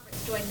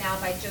joined now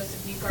by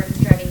Joseph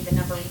Newgarden driving the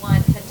number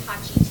 1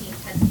 Hitachi Team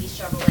Penske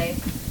Chevrolet,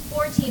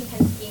 4-team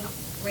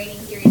Penske Racing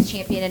Series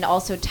champion, and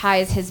also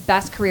ties his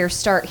best career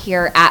start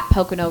here at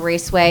Pocono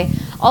Raceway.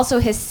 Also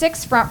his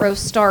 6th front row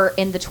start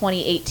in the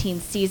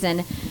 2018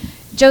 season.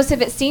 Joseph,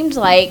 it seemed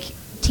like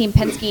Team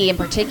Penske in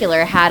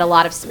particular had a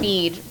lot of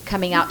speed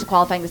coming out to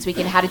qualifying this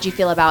weekend. How did you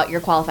feel about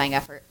your qualifying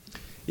effort?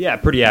 Yeah,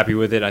 pretty happy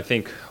with it. I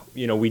think,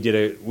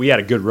 we had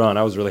a good run.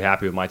 I was really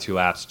happy with my 2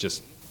 laps.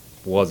 Just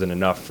wasn't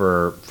enough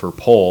for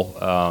pole,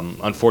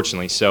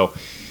 unfortunately. So,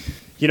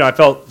 I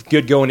felt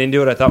good going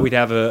into it. I thought we'd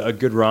have a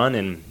good run,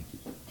 and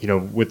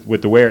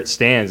with the way it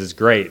stands, it's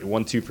great.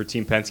 1-2 for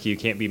Team Penske. You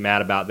can't be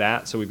mad about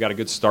that. So we've got a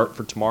good start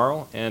for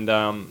tomorrow, and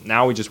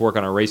now we just work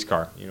on our race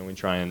car. We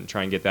try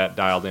and get that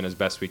dialed in as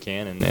best we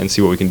can, and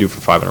see what we can do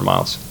for 500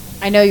 miles.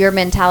 I know your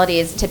mentality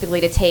is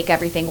typically to take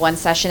everything one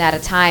session at a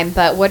time,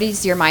 but what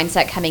is your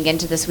mindset coming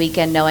into this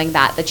weekend, knowing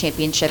that the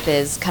championship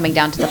is coming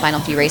down to the final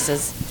few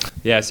races?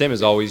 Yeah, same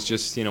as always.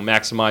 Just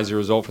maximize the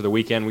result for the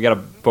weekend. We got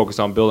to focus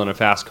on building a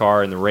fast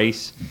car in the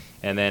race.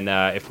 And then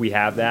if we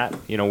have that,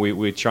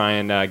 we try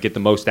and get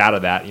the most out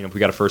of that. If we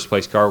got a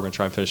first-place car, we're going to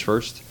try and finish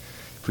first.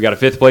 If we got a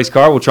fifth-place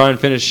car, we'll try and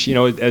finish,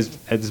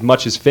 as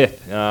much as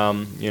fifth,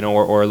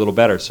 or a little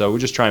better. So we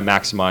just try and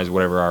maximize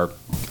whatever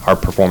our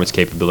performance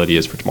capability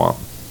is for tomorrow.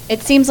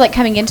 It seems like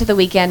coming into the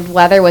weekend,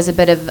 weather was a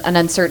bit of an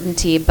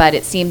uncertainty, but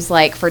it seems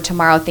like for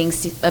tomorrow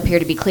things appear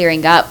to be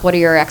clearing up. What are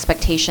your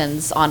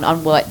expectations on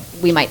what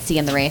we might see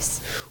in the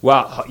race?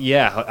 Well,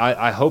 yeah,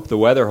 I hope the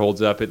weather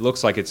holds up. It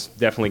looks like it's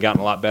definitely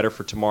gotten a lot better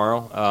for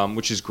tomorrow,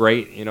 which is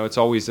great. It's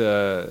always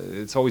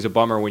a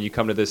bummer when you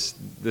come to this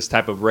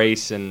type of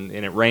race and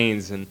it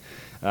rains, and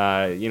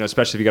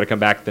especially if you got to come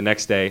back the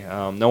next day.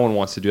 No one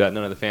wants to do that.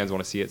 None of the fans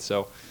want to see it.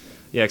 So,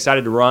 yeah,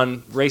 excited to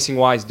run. Racing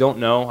wise, don't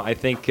know. I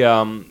think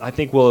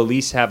we'll at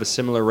least have a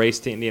similar race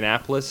to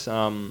Indianapolis.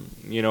 How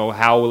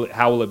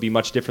will it be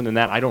much different than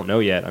that? I don't know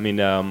yet. I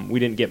mean,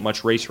 we didn't get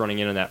much race running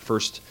in that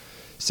first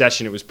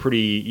session. It was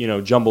pretty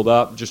jumbled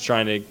up, just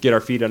trying to get our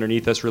feet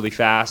underneath us really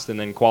fast and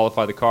then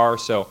qualify the car.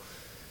 So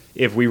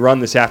if we run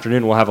this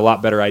afternoon, we'll have a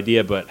lot better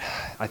idea. But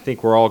I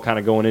think we're all kind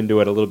of going into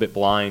it a little bit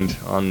blind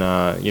on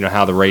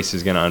how the race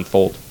is going to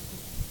unfold.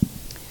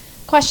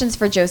 Questions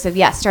for Joseph?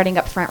 Yes, starting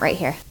up front right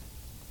here.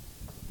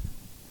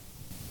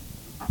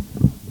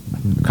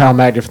 Kyle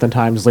Magdiff, the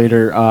Times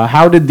leader.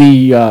 How did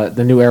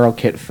the new aero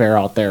kit fare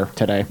out there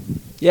today?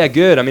 Yeah,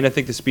 good. I mean, I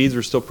think the speeds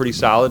were still pretty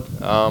solid,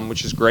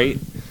 which is great.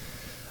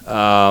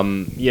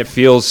 It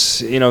feels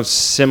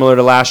similar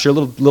to last year, a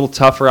little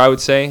tougher, I would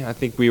say. I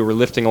think we were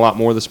lifting a lot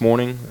more this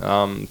morning.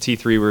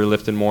 T3 we were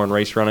lifting more in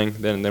race running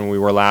than we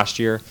were last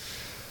year.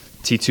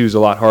 T2 is a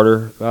lot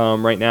harder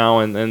right now,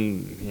 and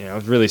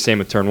it's really the same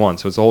with turn 1.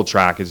 So it's the whole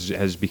track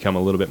has become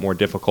a little bit more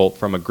difficult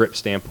from a grip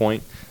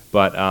standpoint.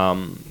 But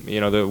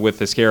with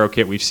the Scaro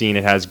kit, we've seen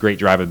it has great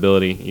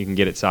drivability. You can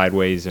get it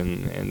sideways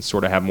and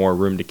sort of have more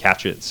room to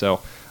catch it.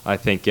 So I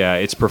think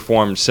it's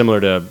performed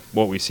similar to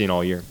what we've seen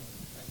all year.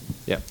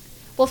 Yeah.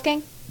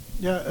 Wolfgang?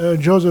 Yeah,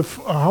 Joseph,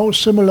 how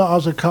similar are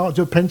the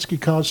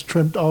Penske cars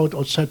trimmed out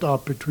or set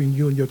up between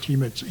you and your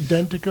teammates?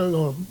 Identical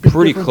or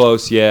pretty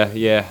close?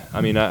 Yeah.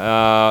 I mean,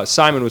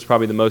 Simon was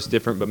probably the most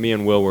different, but me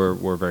and Will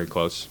were very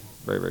close,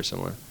 very, very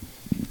similar.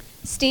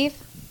 Steve?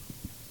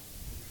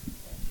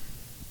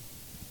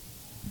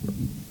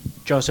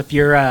 Joseph,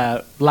 your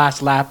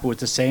last lap was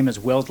the same as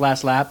Will's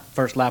last lap.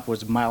 First lap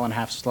was a mile and a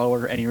half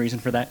slower. Any reason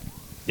for that?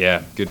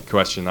 Yeah, good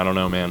question. I don't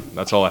know, man.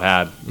 That's all it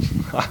had.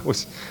 I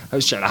was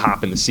trying to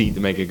hop in the seat to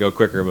make it go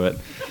quicker, but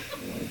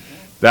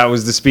that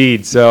was the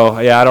speed. So,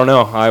 yeah, I don't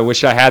know. I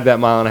wish I had that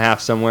mile and a half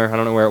somewhere. I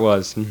don't know where it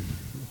was.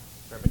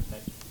 Perfect.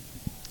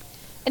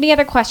 Any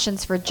other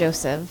questions for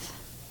Joseph?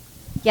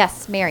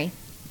 Yes, Mary.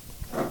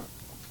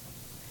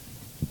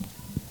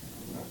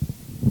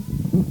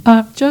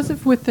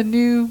 Joseph, with the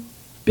new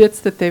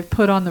bits that they've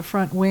put on the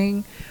front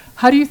wing,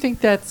 how do you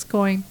think that's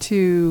going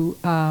to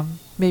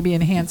maybe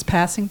enhance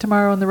passing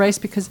tomorrow in the race?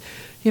 Because,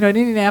 in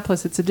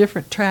Indianapolis, it's a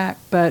different track,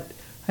 but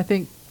I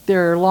think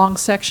there are long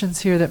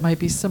sections here that might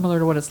be similar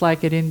to what it's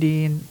like at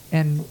Indy.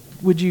 And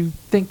would you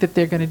think that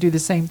they're going to do the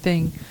same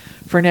thing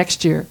for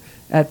next year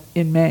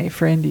in May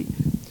for Indy?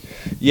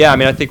 Yeah, I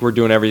mean, I think we're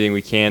doing everything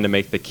we can to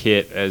make the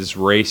kit as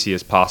racy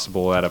as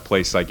possible at a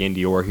place like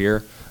Indy or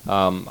here.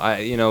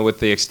 With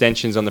the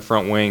extensions on the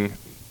front wing,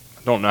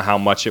 I don't know how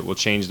much it will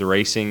change the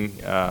racing.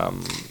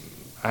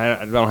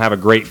 I don't have a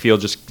great feel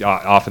just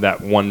off of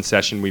that one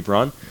session we've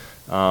run.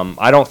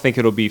 I don't think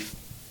it'll be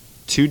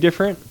too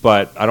different,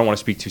 but I don't want to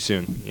speak too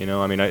soon.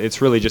 I mean,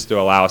 it's really just to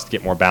allow us to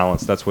get more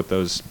balance. That's what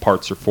those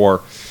parts are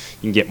for.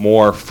 You can get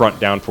more front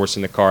downforce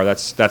in the car.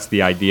 That's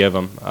the idea of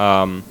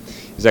them.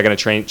 Is that going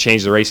to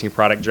change the racing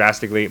product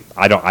drastically?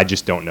 I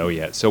just don't know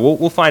yet. So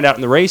we'll find out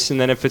in the race, and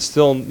then if it's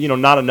still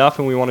not enough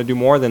and we want to do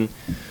more, then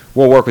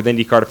we'll work with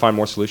IndyCar to find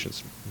more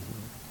solutions.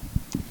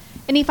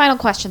 Any final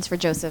questions for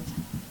Joseph?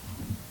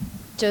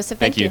 Joseph,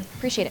 thank you.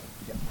 Appreciate it.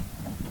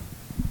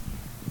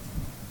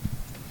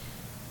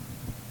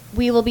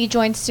 We will be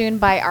joined soon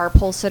by our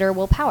pole sitter,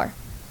 Will Power.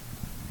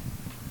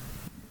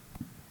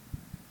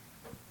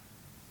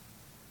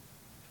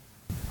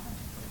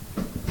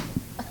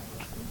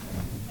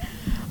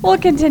 We'll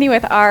continue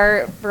with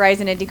our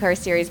Verizon IndyCar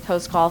Series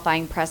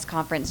post-qualifying press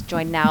conference,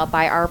 joined now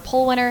by our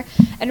pole winner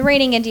and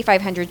reigning Indy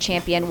 500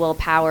 champion, Will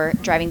Power,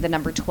 driving the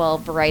number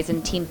 12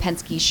 Verizon Team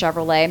Penske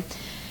Chevrolet.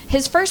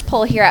 His first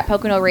pole here at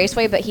Pocono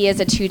Raceway, but he is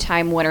a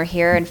two-time winner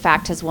here. In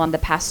fact, has won the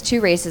past 2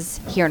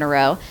 races here in a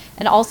row,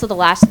 and also the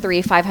last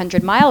 3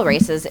 500-mile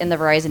races in the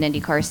Verizon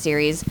IndyCar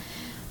Series,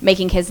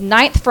 making his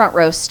 9th front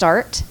row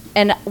start,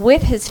 and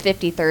with his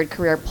 53rd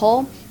career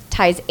pole,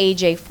 ties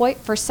A.J. Foyt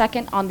for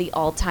second on the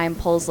all-time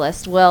poles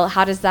list. Will,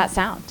 how does that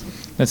sound?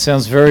 That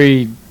sounds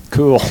very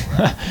cool.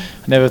 I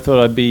never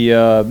thought I'd be,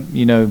 up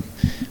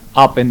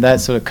in that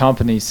sort of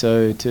company.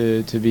 So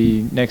to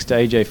be next to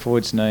A.J.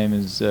 Foyt's name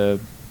is, I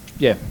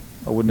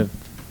wouldn't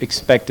have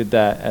expected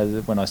that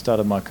when I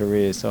started my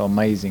career. So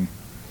amazing.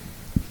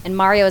 And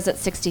Mario is at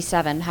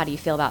 67. How do you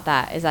feel about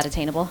that? Is that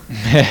attainable?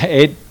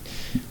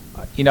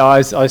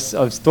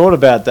 I've thought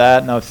about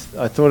that, and I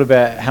thought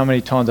about how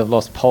many times I've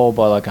lost pole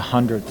by like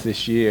 100th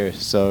this year.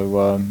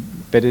 So,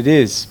 but it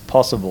is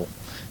possible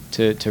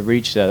to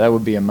reach that. That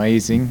would be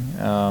amazing.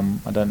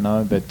 I don't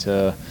know,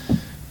 but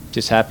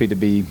just happy to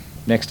be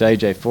next to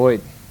AJ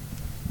Foyt.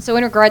 So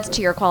in regards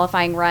to your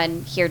qualifying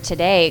run here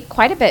today,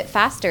 quite a bit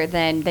faster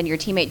than your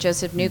teammate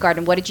Joseph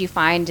Newgarden. What did you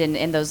find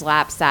in those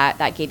laps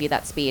that gave you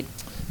that speed?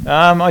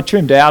 I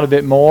trimmed out a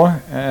bit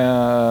more,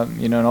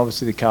 and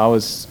obviously the car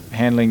was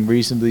handling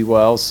reasonably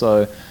well,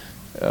 so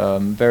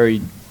very,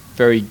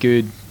 very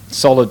good,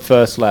 solid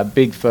first lap,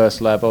 big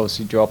first lap,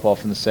 obviously drop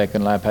off in the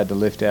second lap, had to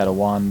lift out of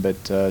one,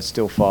 but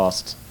still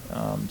fast.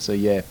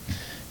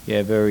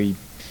 Very,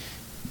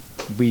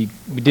 we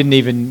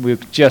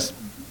just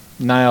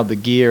nailed the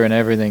gear and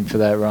everything for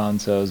that run,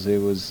 so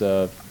it was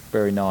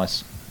very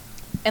nice.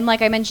 And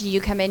like I mentioned,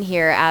 you come in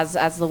here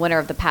as the winner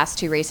of the past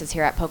 2 races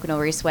here at Pocono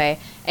Raceway,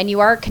 and you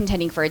are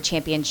contending for a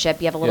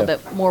championship. You have a little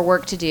bit more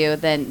work to do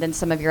than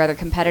some of your other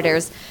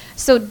competitors.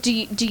 So do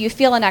you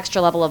feel an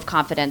extra level of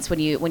confidence when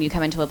you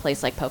come into a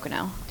place like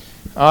Pocono?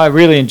 I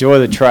really enjoy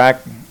the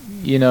track.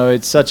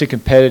 It's such a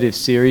competitive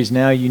series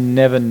now. You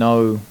never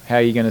know how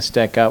you're going to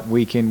stack up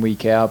week in,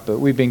 week out, but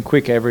we've been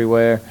quick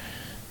everywhere,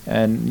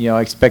 and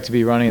I expect to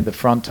be running at the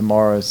front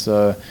tomorrow.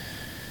 So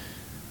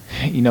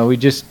we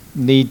just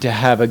need to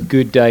have a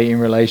good day in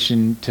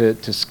relation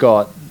to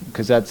Scott,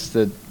 because that's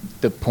the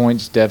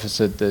points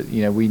deficit that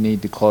we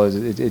need to close.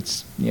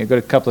 It's got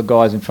a couple of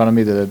guys in front of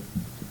me that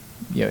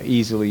are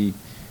easily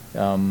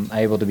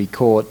able to be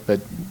caught,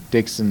 but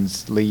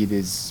Dixon's lead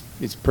is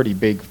pretty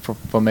big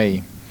for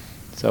me.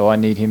 So I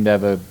need him to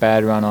have a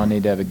bad run, I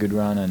need to have a good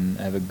run and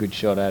have a good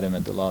shot at him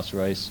at the last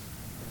race.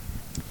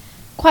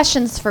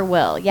 Questions for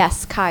Will?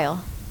 Yes,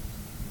 Kyle.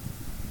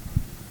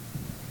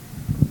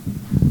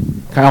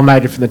 Kyle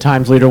Magid from the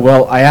Times Leader.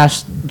 Will, I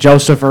asked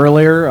Joseph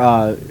earlier,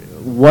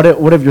 what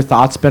have your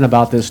thoughts been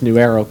about this new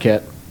aero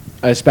kit,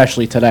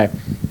 especially today?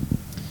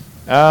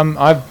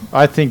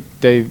 I think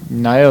they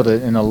nailed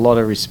it in a lot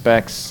of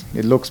respects.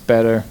 It looks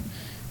better.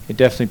 It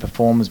definitely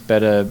performs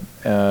better,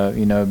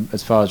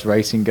 as far as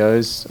racing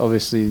goes.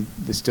 Obviously,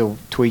 they're still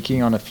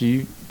tweaking on a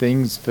few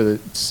things for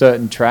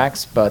certain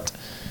tracks, but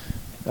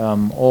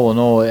all in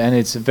all, and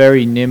it's a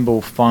very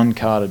nimble, fun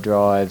car to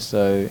drive.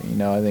 So,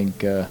 I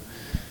think,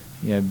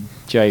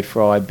 Jay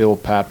Fry, Bill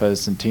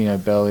Pappas, and Tino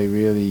Belli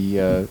really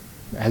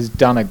has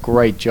done a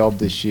great job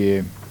this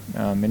year.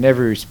 In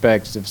every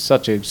respect, of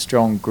such a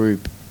strong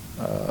group,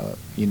 on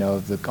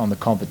the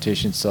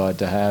competition side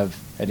to have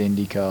at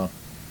IndyCar.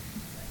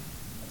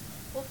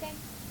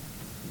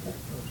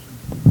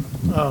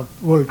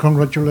 Well,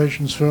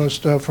 congratulations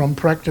first. From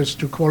practice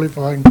to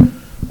qualifying,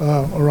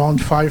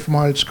 around 5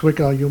 miles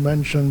quicker. You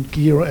mentioned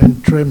gear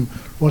and trim.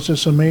 Was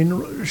this the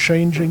main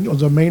changing or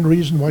the main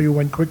reason why you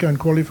went quicker in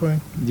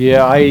qualifying?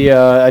 Yeah,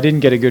 I didn't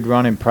get a good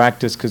run in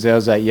practice because there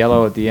was that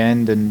yellow at the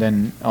end, and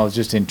then I was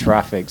just in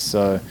traffic,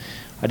 so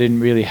I didn't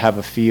really have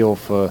a feel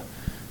for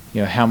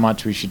how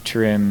much we should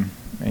trim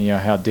and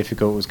how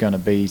difficult it was going to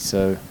be.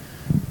 So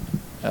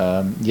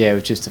it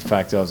was just the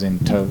fact that I was in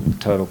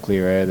total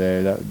clear air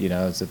there. That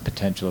was the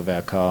potential of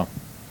our car.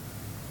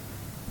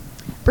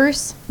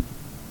 Bruce?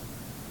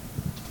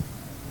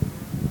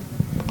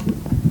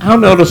 How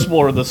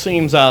noticeable are the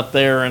seams out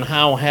there, and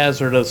how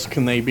hazardous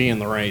can they be in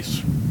the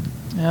race?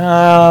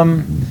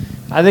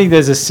 I think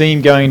there's a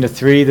seam going into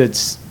 3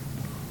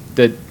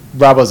 that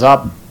rubbers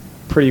up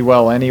pretty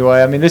well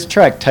anyway. I mean, this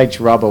track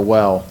takes rubber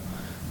well,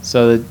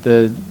 so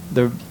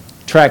the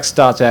track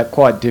starts out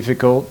quite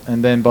difficult,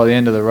 and then by the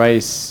end of the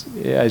race,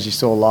 as you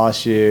saw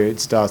last year,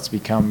 it starts to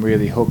become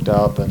really hooked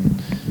up,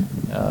 and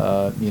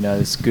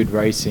it's good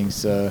racing.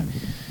 So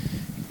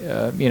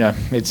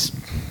it's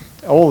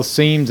all the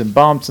seams and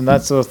bumps and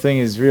that sort of thing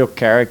is real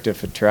character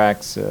for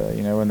tracks.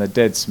 When they're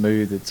dead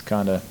smooth, it's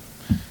kind of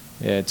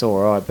it's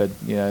all right, but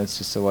it's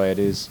just the way it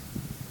is.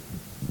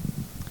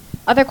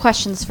 Other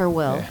questions for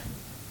Will? Yeah.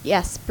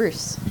 Yes,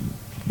 Bruce.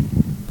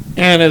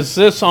 And is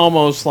this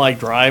almost like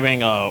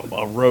driving a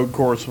road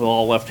course with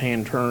all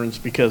left-hand turns?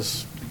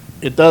 Because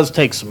it does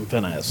take some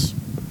finesse.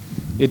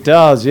 It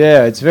does,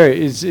 yeah.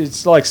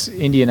 It's like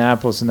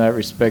Indianapolis in that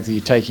respect, that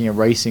you're taking a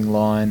racing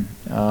line.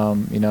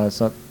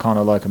 It's not kind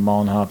of like a mile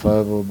and a half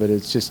oval, but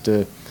it's just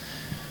a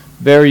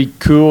very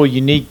cool,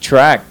 unique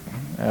track.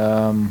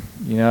 I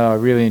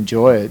really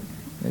enjoy it.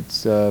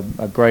 It's a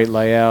great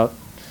layout,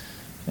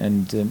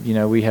 and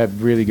we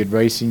have really good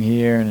racing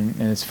here, and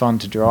it's fun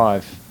to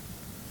drive.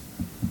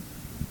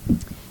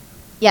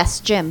 Yes,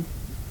 Jim.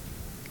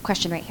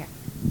 Question right here.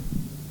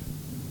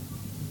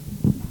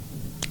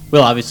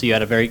 Will, obviously you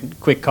had a very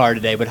quick car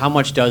today, but how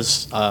much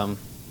does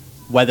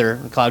weather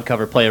and cloud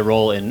cover play a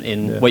role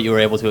in what you were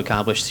able to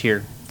accomplish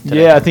here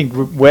today? Yeah, I think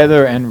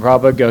weather and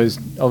rubber goes,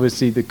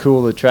 obviously the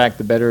cooler the track,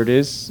 the better it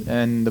is,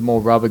 and the more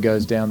rubber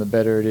goes down, the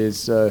better it is.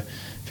 So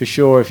for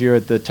sure, if you're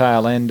at the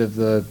tail end of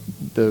the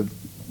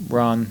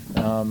run,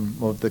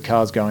 or if the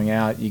car's going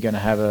out, you're going to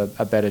have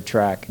a better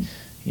track.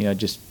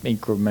 Just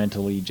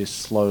incrementally, just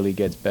slowly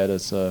gets better.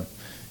 So,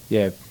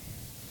 yeah,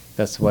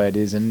 that's the way it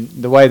is. And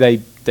the way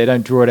they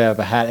don't draw it out of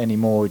a hat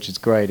anymore, which is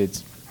great.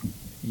 It's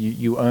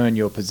you earn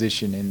your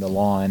position in the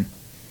line.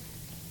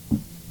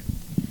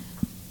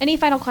 Any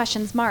final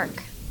questions,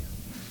 Mark?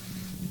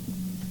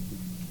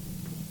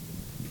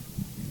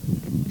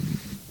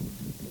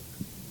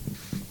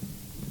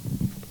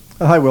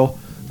 Hi, Will.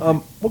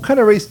 What kind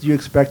of race do you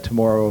expect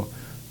tomorrow?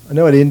 I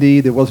know at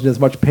Indy there wasn't as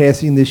much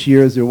passing this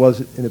year as there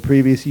was in the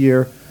previous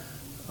year.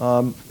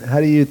 How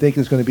do you think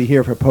it's going to be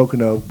here for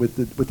Pocono with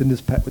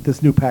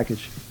this new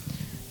package?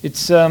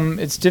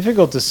 It's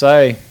difficult to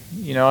say.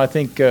 I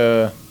think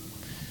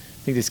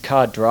this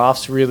car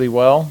drafts really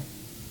well,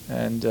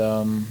 and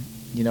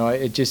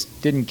it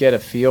just didn't get a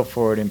feel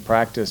for it in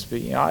practice.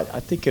 But I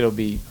think it'll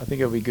be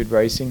good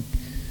racing,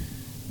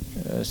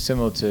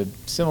 similar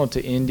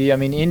to Indy. I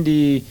mean,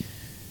 Indy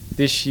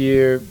this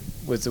year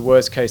was the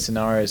worst case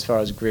scenario as far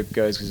as grip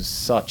goes because it's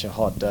such a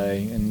hot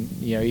day, and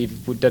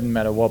it doesn't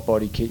matter what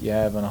body kit you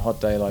have on a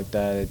hot day like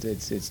that.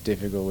 It's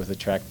difficult with a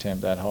track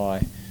temp that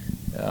high.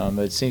 But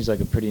it seems like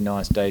a pretty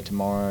nice day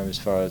tomorrow as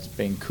far as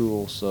being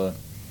cool. So,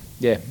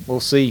 yeah, we'll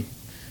see.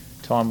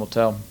 Time will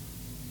tell.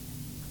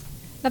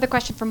 Another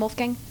question from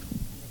Wolfgang.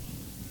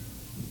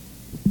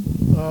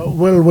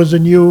 Well, with the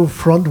new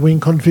front wing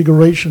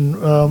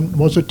configuration,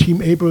 was the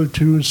team able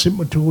to do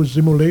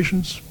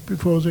simulations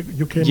before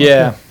you came up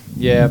here?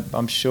 Yeah,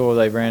 I'm sure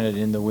they ran it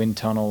in the wind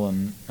tunnel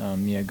and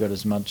got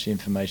as much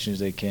information as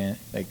they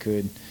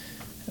could.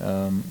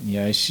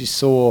 She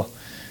saw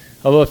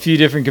a few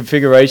different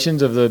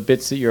configurations of the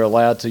bits that you're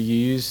allowed to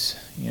use.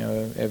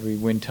 Every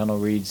wind tunnel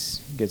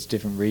gets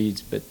different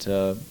reads, but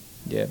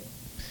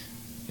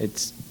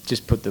it's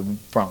just put the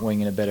front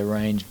wing in a better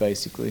range,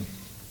 basically.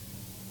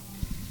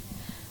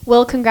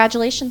 Will,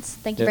 congratulations.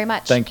 Thank you very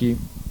much. Thank you.